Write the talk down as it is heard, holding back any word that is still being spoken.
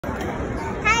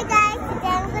Hi guys, today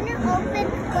I'm going to open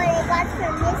what I got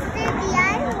from Mr.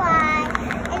 DIY.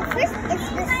 And first it's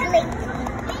the slate.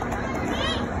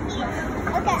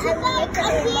 Okay, I'm going to make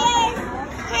it.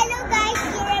 Hello guys,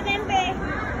 do you remember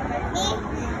me?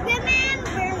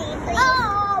 Remember me, please.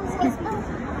 Oh,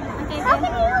 okay. How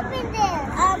can you open this?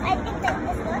 I think that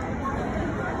this one.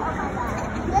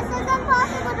 This is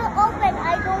impossible to open.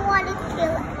 I don't want to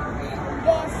kill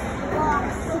this box.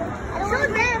 I don't want to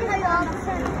break the box.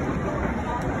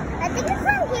 I think it's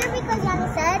from here because Young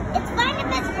said it's fine if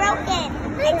it's broken.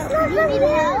 It's not from here.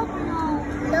 Help?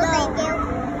 No, thank you.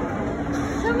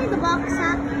 Show me the box,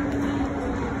 huh?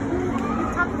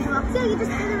 Top of the box. Yeah, you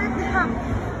just gotta rip the top.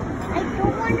 I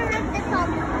don't want to rip the top.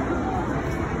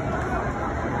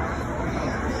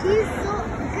 She's so...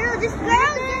 Girl, just open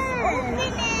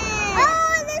it.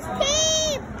 Oh, this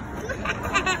tape!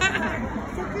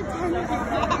 Such a tiny tape.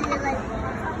 Like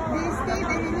this tape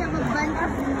and then you have a bunch of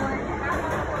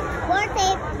more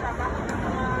tape.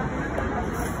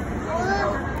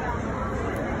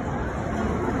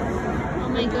 Oh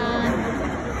my god.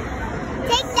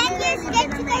 Take that here,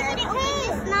 sketch you guys didn't open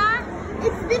this, nah?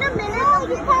 It's been a minute.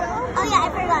 Oh yeah, I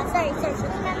forgot. Sorry.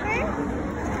 Remember?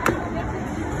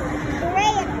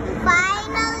 Great.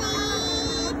 Finally!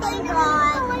 Thank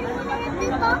God. Oh, I don't want to rip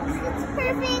this box. It's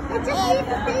perfect. It just needs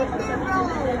to stay there, bro.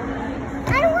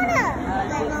 I don't want to.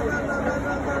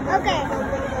 Okay.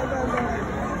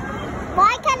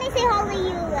 Why can't I say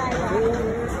hallelujah?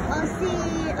 Oh, see.